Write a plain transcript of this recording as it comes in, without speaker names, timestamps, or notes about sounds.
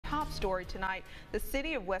story tonight. The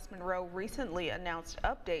city of West Monroe recently announced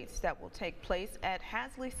updates that will take place at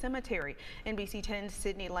Hasley Cemetery. NBC 10's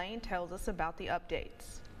Sydney Lane tells us about the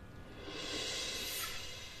updates.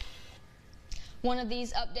 One of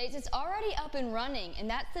these updates is already up and running, and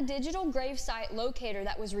that's the digital gravesite locator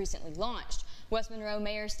that was recently launched. West Monroe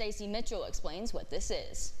Mayor Stacy Mitchell explains what this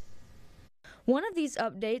is. One of these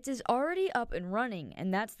updates is already up and running,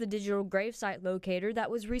 and that's the digital gravesite locator that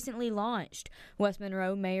was recently launched. West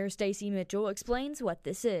Monroe Mayor Stacy Mitchell explains what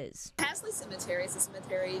this is. Hasley Cemetery is a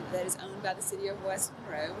cemetery that is owned by the city of West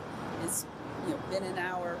Monroe. It's been in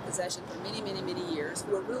our possession for many years.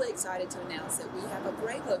 We're really excited to announce that we have a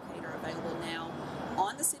grave locator available now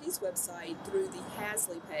on the city's website through the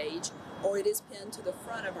Hasley page, or it is pinned to the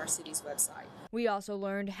front of our city's website. We also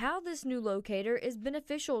learned how this new locator is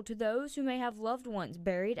beneficial to those who may have loved ones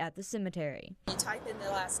buried at the cemetery. You type in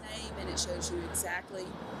their last name and it shows you exactly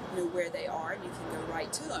where they are, and you can go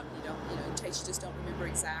right to them. You don't, in case you just don't remember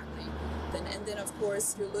exactly. And then of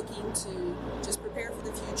course you're looking to just prepare for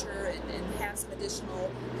the future and have some additional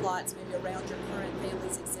plots maybe around your current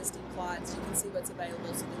family's existing plots. You can see what's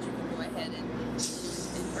available so that you can go ahead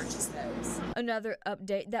and purchase those. Another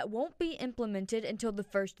update that won't be implemented until the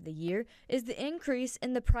first of the year is the increase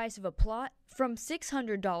in the price of a plot from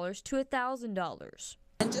 $600 to $1,000.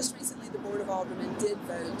 And just recently the Board of Aldermen did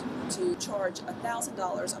vote to charge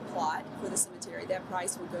 $1,000 a plot for the cemetery. That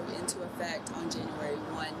price will go into effect on January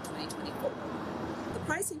 1, 2024. The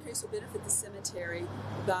price increase will benefit the cemetery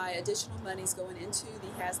by additional monies going into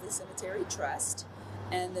the Hasley Cemetery Trust,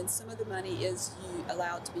 and then some of the money is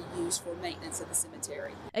allowed to be used for maintenance of the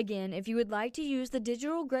cemetery. Again, if you would like to use the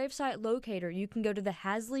digital gravesite locator, you can go to the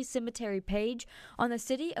Hasley Cemetery page on the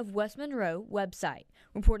City of West Monroe website.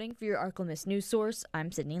 Reporting for your ArkLaMiss News Source,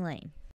 I'm Sydney Lane.